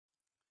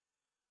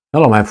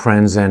Hello my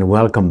friends and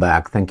welcome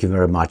back. Thank you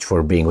very much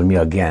for being with me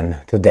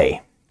again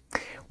today.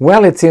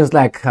 Well, it seems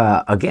like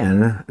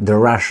again the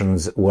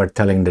Russians were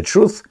telling the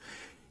truth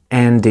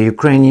and the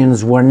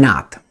Ukrainians were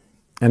not.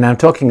 And I'm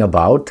talking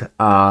about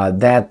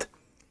that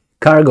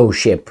cargo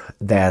ship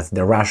that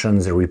the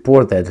Russians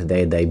reported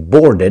they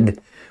boarded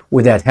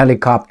with that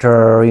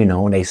helicopter. You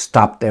know, they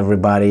stopped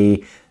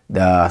everybody,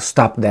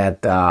 stopped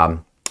that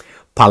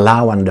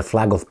Palau under the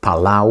flag of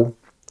Palau,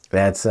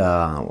 that's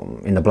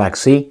in the Black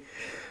Sea.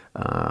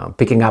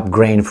 Picking up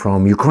grain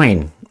from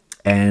Ukraine,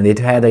 and it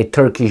had a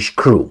Turkish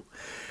crew.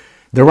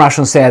 The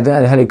Russians said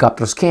the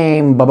helicopters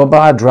came,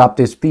 dropped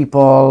these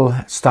people,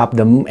 stopped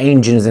the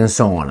engines and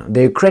so on.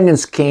 The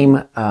Ukrainians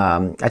came,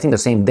 I think the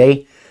same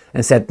day,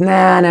 and said,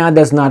 nah,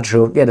 that's not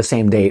true. Yeah, the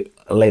same day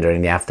later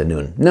in the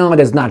afternoon. No,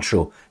 that's not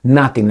true.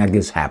 Nothing like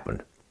this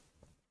happened.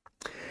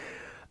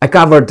 I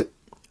covered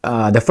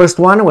the first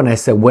one when I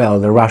said, well,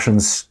 the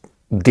Russians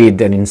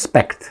did an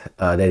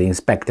they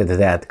inspected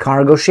that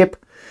cargo ship.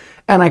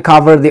 And I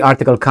covered the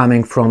article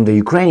coming from the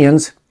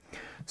Ukrainians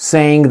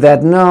saying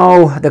that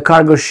no, the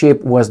cargo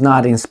ship was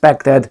not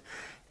inspected,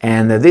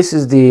 and this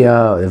is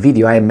the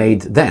video I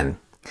made then.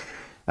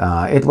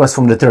 It was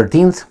from the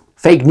 13th.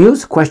 Fake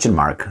news? Question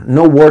mark.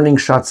 No warning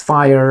shots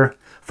fired,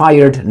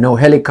 no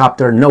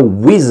helicopter, no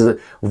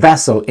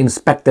vessel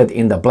inspected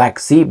in the Black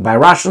Sea by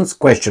Russians?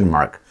 Question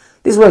mark.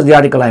 This was the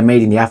article I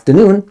made in the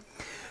afternoon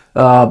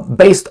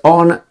based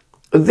on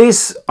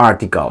this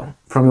article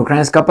from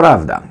Ukrainska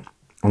Pravda.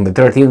 On the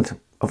 13th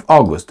of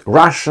August,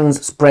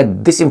 Russians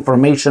spread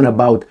disinformation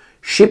about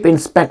ship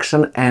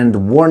inspection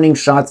and warning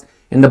shots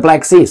in the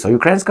Black Sea. So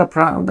Ukrainska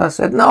Pravda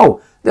said, no,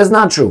 that's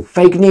not true,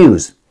 fake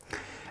news.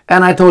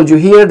 And I told you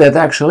here that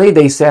actually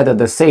they said that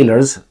the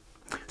sailors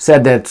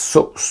said that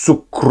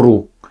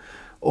Sukru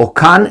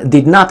Okan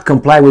did not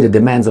comply with the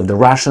demands of the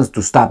Russians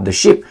to stop the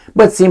ship,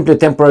 but simply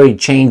temporarily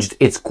changed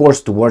its course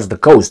towards the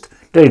coast,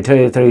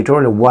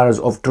 territorial waters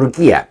of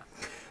Turkey.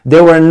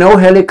 There were no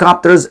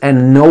helicopters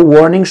and no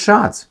warning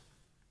shots.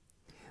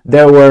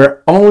 There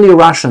were only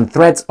Russian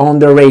threats on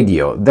the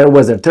radio. There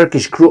was a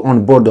Turkish crew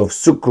on board of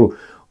Sukru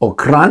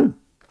Okan,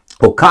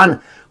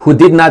 who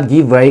did not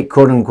give a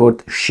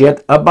quote-unquote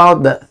shit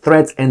about the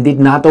threats and did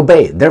not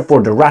obey.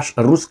 Therefore, the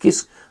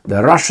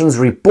Russians'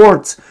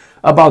 reports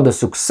about the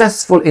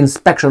successful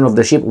inspection of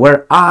the ship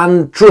were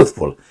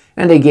untruthful.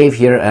 And they gave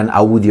here an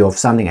audio of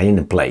something I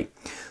didn't play.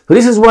 So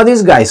this is what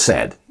this guy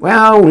said.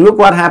 Well, look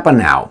what happened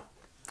now.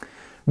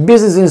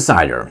 Business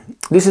Insider.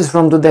 This is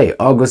from today,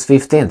 August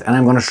 15th, and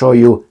I'm going to show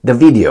you the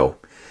video,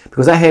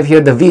 because I have here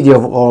the video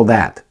of all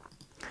that.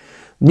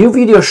 New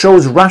video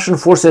shows Russian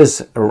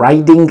forces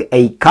riding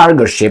a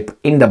cargo ship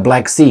in the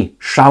Black Sea,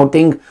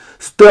 shouting,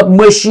 "Stop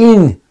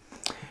machine!"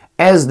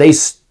 as they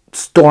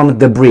stormed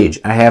the bridge.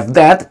 I have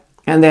that,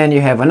 and then you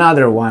have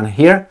another one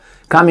here,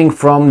 coming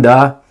from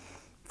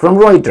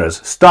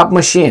Reuters. Stop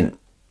machine.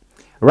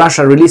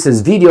 Russia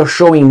releases video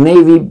showing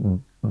Navy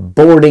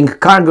boarding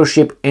cargo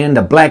ship in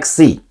the Black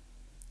Sea.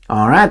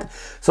 All right,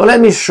 so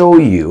let me show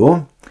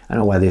you. I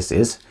don't know what this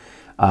is.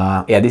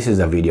 Yeah, this is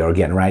a video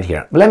again right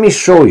here. Let me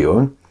show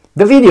you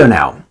the video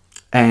now,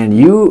 and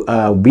you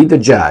be the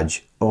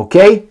judge.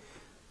 Okay,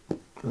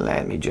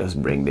 let me just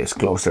bring this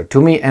closer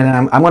to me,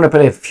 and I'm going to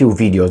play a few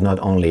videos, not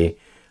only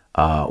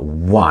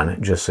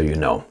one, just so you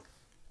know.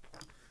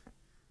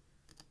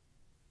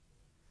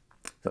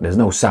 So there's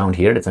no sound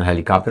here. That's a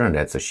helicopter, and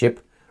that's a ship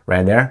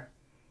right there.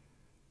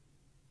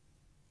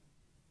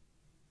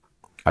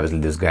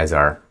 Obviously, these guys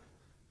are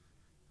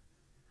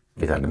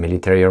the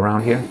military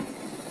around here.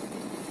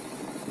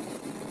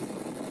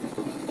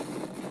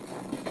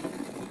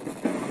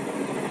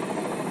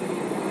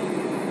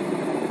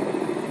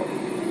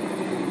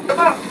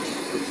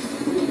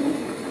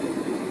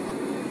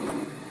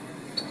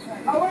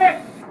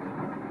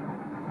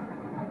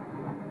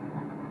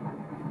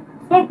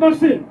 Stop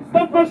machine!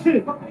 Stop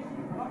machine!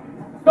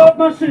 Stop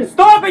machine!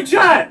 Stop it,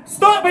 Giant!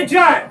 Stop it,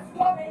 Giant!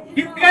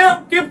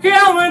 Keep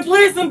calm and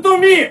listen to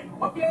me!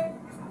 Okay.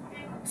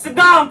 Sit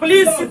down,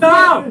 please sit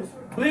down!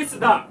 Please sit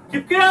down.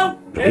 Keep calm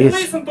and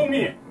listen to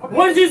me.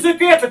 What is the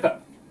capital?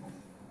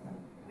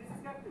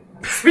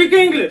 Speak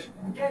English!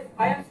 Yes,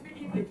 I am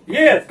speaking English.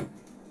 Yes!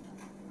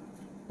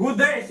 Good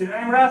day, sir.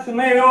 I am Russian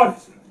Navy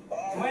officer.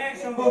 My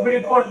action will be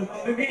recorded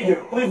on the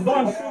video. Please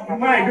don't shoot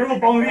my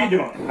group on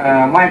video.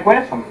 My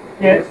question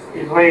is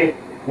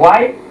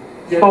why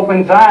stop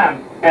and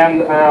jam and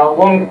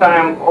long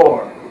time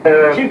over?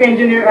 Chief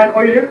engineer and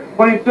oiler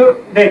going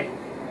to deck.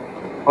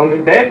 On the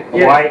deck?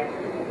 Yes. Why?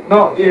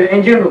 No,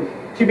 engine room.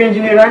 Chief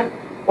engineer and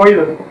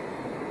oiler.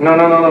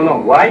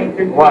 No. Why?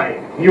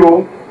 Why?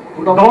 You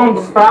don't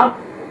stop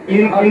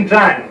in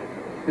jam.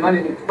 And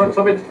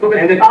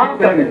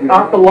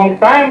after long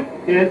time,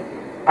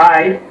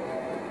 I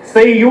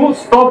say you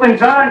stop and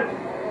jam.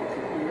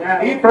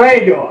 If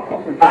radio,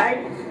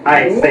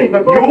 I say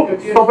you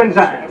stop and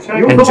jam.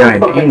 You don't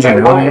stop and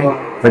jam.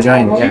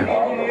 Vagina,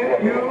 yeah.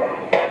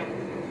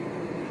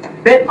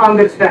 They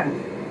understand.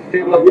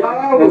 Oh,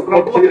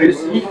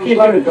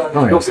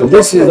 yeah. So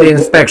this is the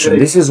inspection.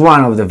 This is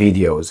one of the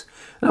videos.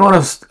 I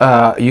want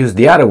to use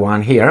the other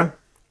one here.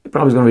 It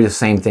probably going to be the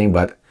same thing,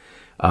 but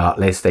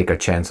let's take a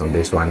chance on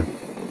this one.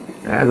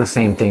 The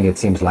same thing, it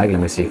seems like.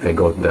 Let me see if I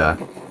got the...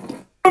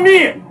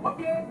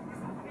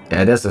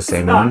 Yeah, that's the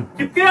same one.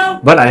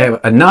 But I have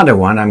another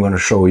one I'm going to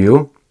show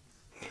you.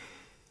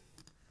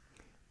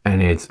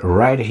 And it's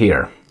right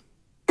here.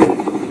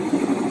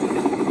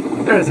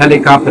 There's a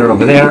helicopter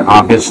over there,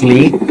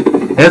 obviously.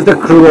 There's the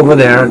crew over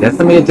there. That's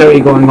the military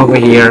going over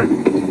here.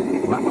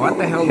 What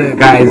the hell the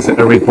guys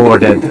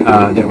reported?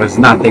 There was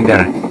nothing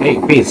there. Hey,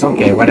 peace.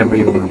 Okay, whatever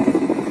you want.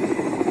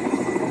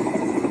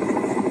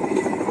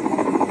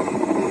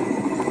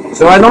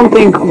 So I don't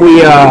think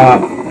we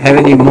have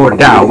any more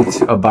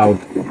doubts about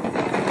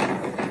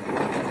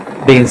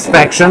the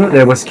inspection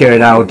that was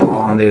carried out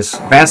on this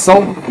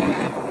vessel.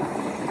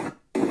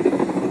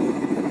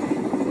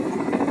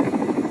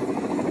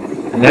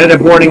 And they're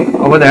boarding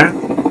over there.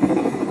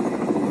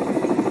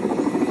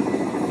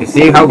 You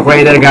see how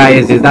great that guy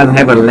is? He doesn't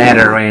have a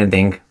ladder or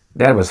anything.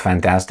 That was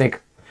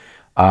fantastic.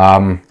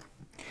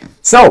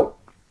 So,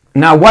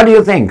 now what do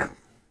you think?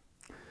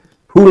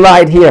 Who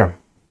lied here?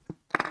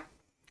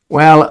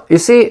 Well, you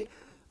see,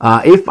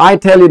 if I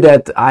tell you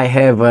that I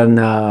have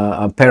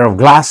a pair of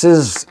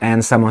glasses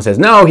and someone says,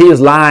 no, he is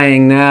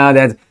lying, no,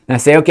 that, and I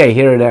say, okay,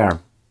 here they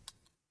are.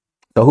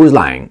 So who's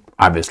lying?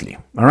 Obviously,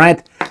 all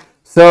right?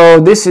 So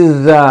this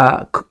is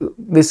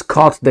this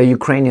caught the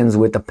Ukrainians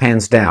with the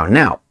pants down.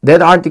 Now,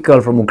 that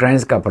article from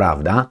Ukrainska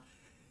Pravda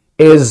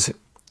is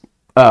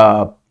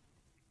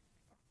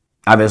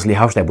obviously,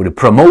 how should I put it,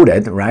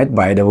 promoted, right,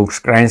 by the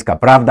Ukrainska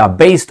Pravda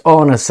based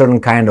on a certain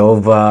kind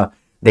of,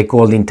 they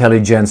called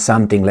intelligence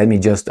something. Let me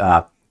just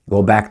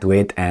go back to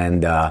it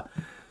and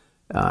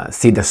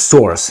see the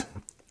source.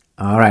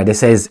 All right, it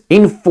says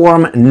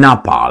Inform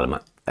Napalm.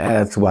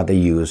 That's what they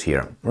use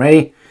here.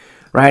 Ready?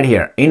 Right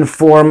here,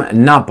 Inform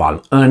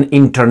Napalm, an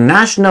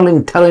international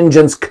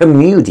intelligence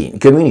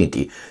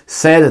community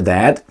said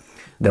that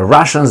the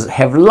Russians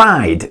have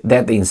lied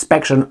that the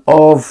inspection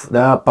of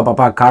the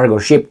cargo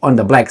ship on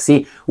the Black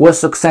Sea was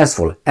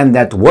successful and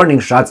that warning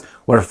shots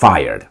were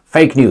fired.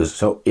 Fake news.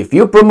 So if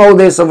you promote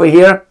this over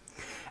here,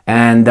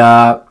 and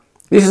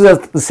this is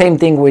the same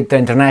thing with the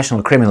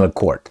International Criminal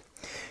Court.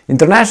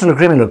 International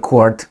Criminal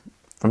Court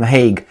from The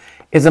Hague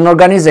is an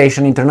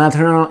organization,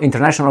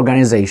 international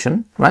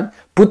organization, right?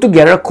 Put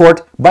together a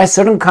court by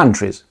certain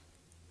countries.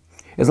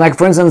 It's like,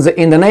 for instance,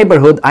 in the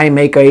neighborhood, I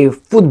make a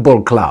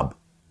football club.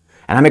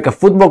 And I make a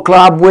football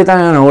club with, I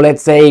don't know,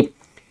 let's say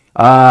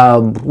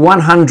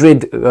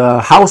 100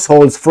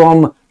 households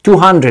from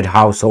 200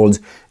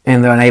 households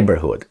in the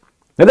neighborhood.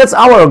 Now, that's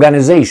our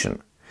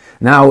organization.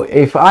 Now,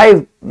 if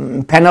I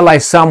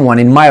penalize someone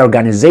in my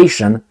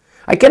organization,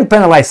 I can't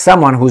penalize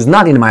someone who's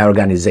not in my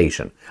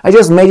organization. I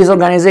just made this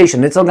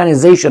organization. This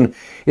organization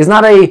is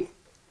not a,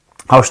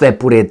 how should I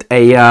put it,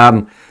 a,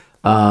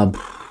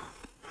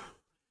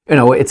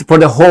 it's for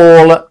the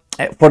whole,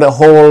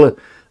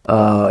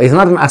 it's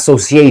not an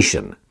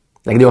association.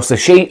 Like the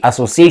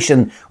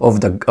association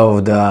of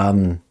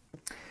the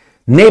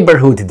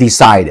neighborhood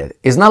decided.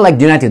 It's not like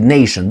the United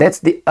Nations. That's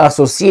the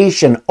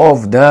association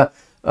of the,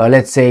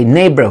 let's say,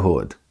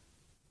 neighborhood.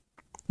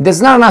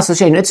 That's not an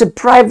association. It's a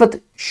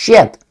private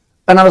shit.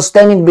 An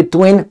understanding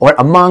between or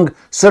among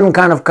certain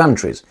kind of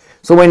countries.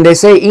 So when they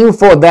say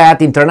info that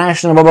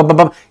international blah, blah, blah,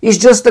 blah, it's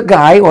just a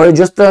guy or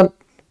just a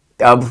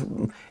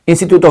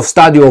Institute of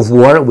Study of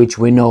War, which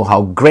we know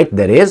how great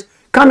that is,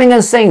 coming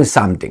and saying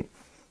something.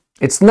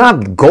 It's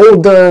not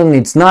golden,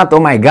 it's not, oh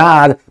my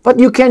God, but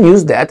you can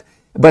use that.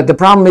 But the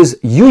problem is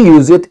you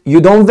use it, you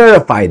don't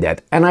verify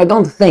that. And I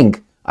don't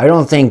think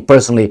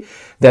personally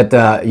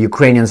that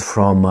Ukrainians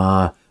from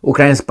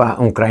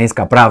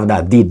Ukrainska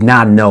Pravda did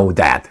not know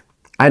that.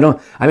 I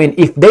mean,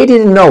 if they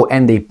didn't know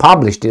and they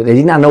published it, they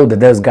did not know that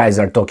those guys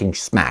are talking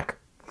smack.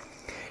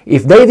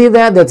 If they did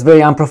that, that's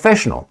very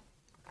unprofessional.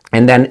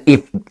 And then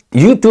if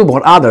YouTube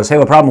or others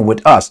have a problem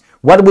with us,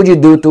 what would you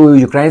do to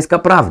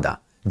Ukrainska Pravda?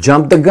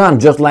 Jump the gun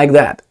just like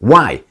that.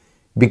 Why?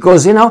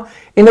 Because, in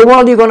the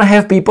world you're going to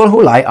have people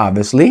who lie,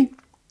 obviously,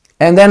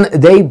 and then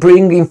they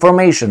bring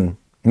information,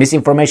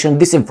 misinformation,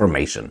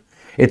 disinformation.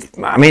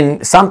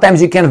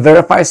 Sometimes you can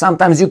verify,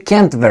 sometimes you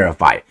can't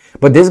verify.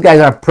 But these guys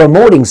are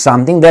promoting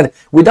something that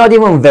without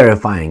even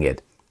verifying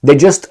it. They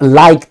just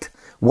liked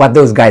what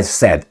those guys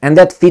said, and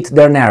that fit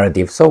their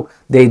narrative, so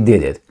they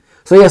did it.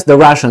 So yes, the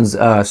Russians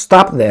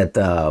stopped that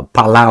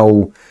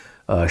Palau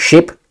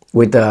ship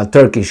with a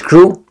Turkish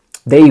crew.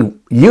 They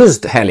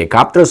used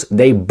helicopters.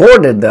 They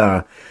boarded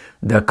the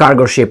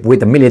cargo ship with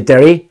the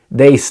military.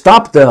 They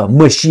stopped the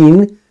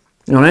machine.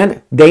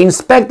 Right? They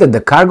inspected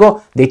the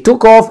cargo. They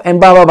took off and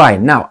blah, blah, blah.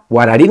 Now,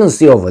 what I didn't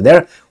see over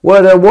there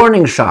were the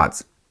warning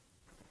shots.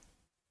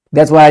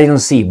 That's what I didn't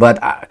see. But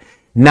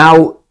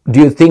now, do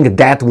you think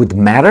that would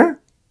matter?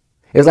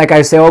 It's like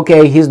I say,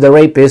 okay, he's the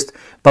rapist.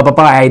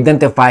 I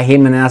identify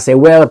him and I say,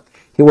 well,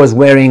 he was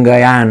wearing,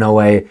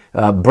 a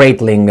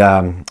Breitling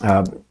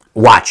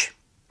watch.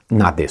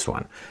 Not this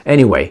one.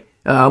 Anyway,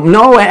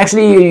 no,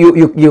 actually,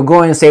 you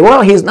go and say,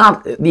 well, he's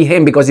not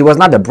him because he was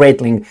not a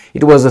Breitling.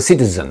 It was a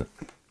citizen.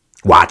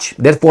 watch.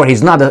 Therefore,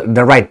 he's not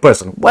the right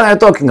person. What am I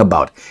talking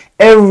about?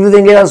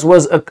 Everything else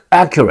was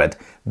accurate.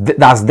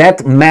 Does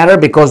that matter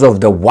because of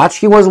the watch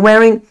he was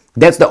wearing?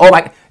 That's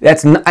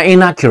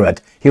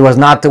inaccurate. He was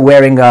not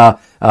wearing a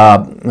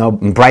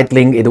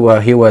Breitling.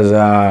 He was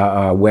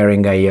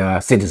wearing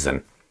a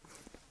Citizen.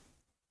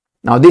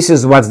 Now this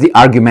is what's the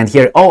argument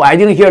here. Oh, I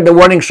didn't hear the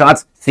warning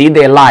shots. See,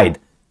 they lied.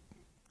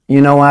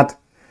 You know what?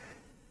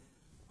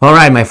 All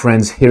right, my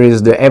friends, here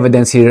is the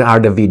evidence. Here are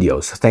the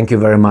videos. Thank you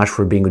very much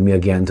for being with me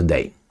again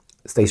today.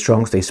 Stay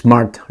strong, stay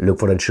smart, look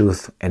for the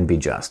truth, and be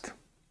just.